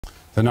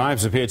The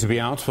knives appear to be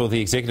out for the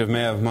executive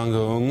mayor of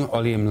Mangaung,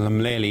 Olly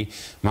Mlamleli.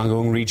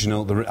 Mangaung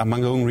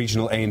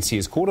Regional ANC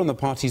has called on the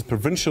party's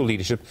provincial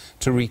leadership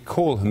to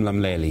recall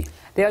Mlamleli.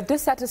 They are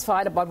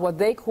dissatisfied about what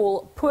they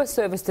call poor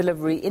service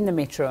delivery in the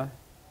metro.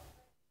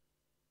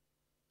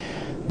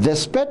 The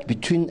spat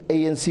between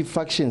ANC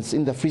factions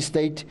in the Free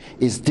State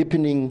is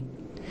deepening.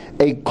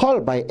 A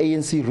call by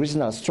ANC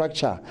regional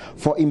structure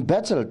for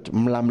embattled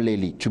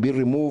Mlamleli to be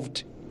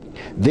removed.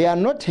 They are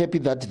not happy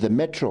that the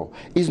metro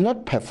is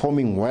not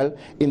performing well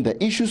in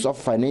the issues of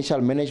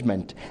financial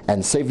management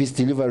and service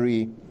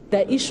delivery.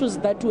 The issues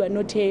that we are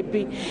not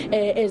happy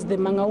as the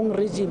Mangaung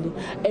region,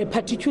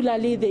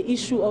 particularly the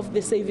issue of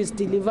the service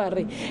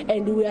delivery.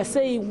 And we are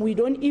saying we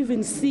don't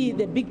even see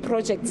the big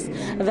projects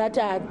that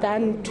are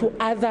done to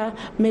other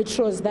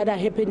metros that are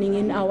happening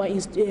in our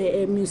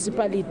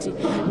municipality.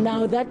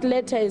 Now that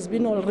letter has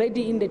been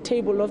already in the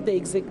table of the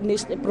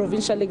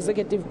provincial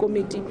executive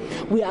committee.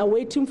 We are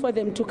waiting for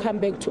them to come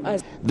back to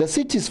us. The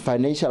city's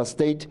financial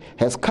state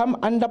has come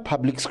under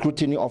public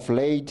scrutiny of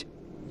late.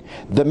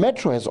 The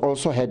metro has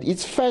also had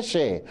its fair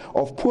share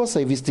of poor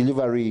service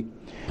delivery.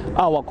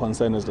 Our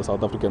concern as the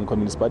South African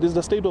Communist Party is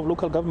the state of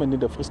local government in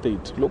the Free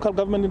State. Local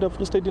government in the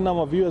Free State, in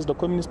our view, as the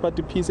Communist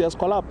Party PC, has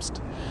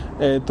collapsed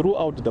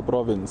throughout the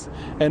province.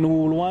 And we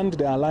will want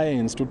the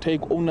alliance to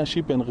take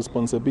ownership and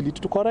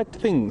responsibility to correct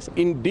things.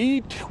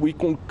 Indeed, we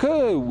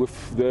concur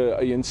with the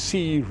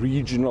ANC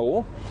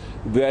regional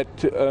that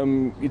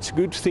it's a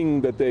good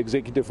thing that the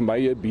executive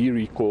mayor be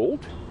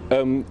recalled.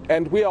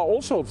 And we are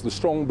also of the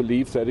strong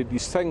belief that it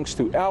is thanks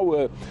to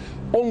our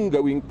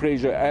ongoing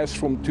pressure as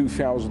from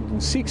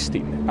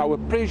 2016. Our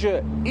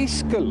pressure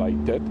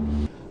escalated.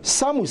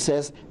 Samu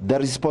says the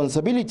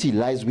responsibility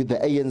lies with the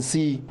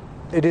ANC.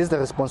 It is the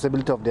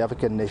responsibility of the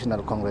African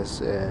National Congress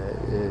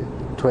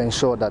to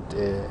ensure that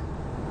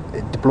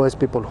it deploys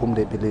people whom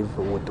they believe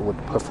would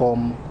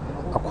perform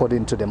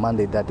according to the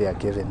mandate that they are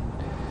given.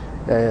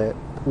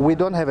 We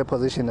don't have a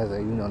position as a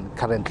union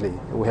currently.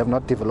 We have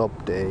not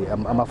developed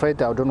I'm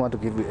afraid I don't want to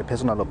give you a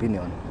personal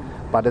opinion,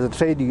 but as a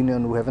trade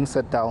union we haven't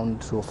sat down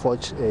to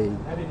forge a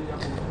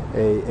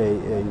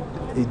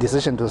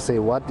decision to say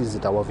what is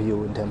it our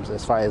view in terms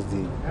as far as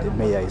the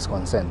mayor is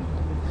concerned.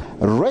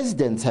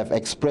 Residents have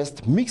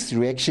expressed mixed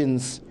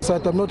reactions. So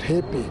I'm not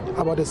happy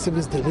about the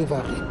service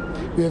delivery.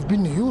 We have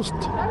been used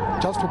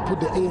just to put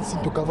the ANC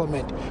into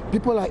government.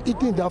 People are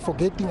eating, they are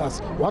forgetting us.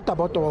 What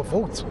about our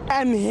votes?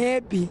 I'm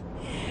happy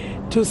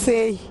to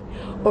say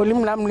Olly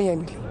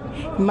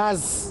Mlamleli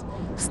must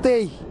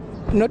stay,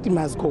 not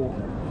must go.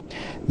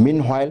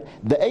 Meanwhile,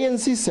 the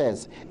ANC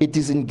says it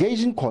is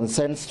engaging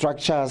concerned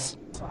structures.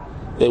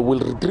 They will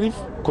retrieve,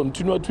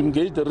 continue to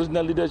engage the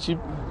regional leadership,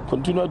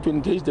 continue to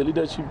engage the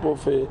leadership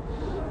of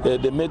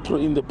the metro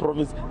in the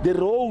province. The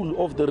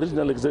role of the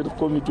regional executive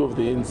committee of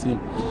the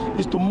ANC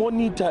is to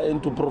monitor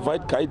and to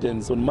provide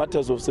guidance on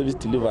matters of service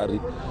delivery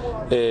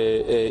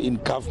in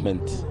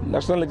government.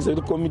 National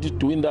executive committee is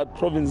doing that,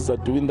 provinces are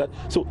doing that.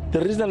 So the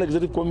regional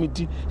executive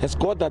committee has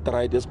got that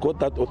right, has got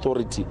that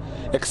authority,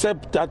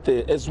 except that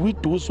as we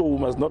do so, we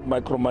must not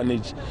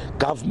micromanage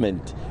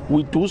government.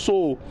 We do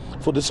so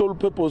for the sole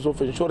purpose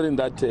of ensuring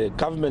that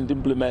government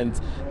implements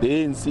the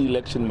ANC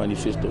election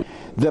manifesto.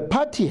 The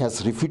party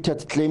has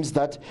refuted claims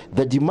that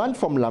the demand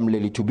from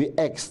Mlamleli to be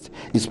axed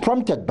is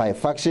prompted by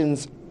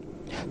factions.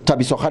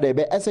 Thabiso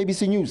Radebe,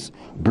 SABC News,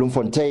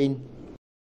 Bloemfontein.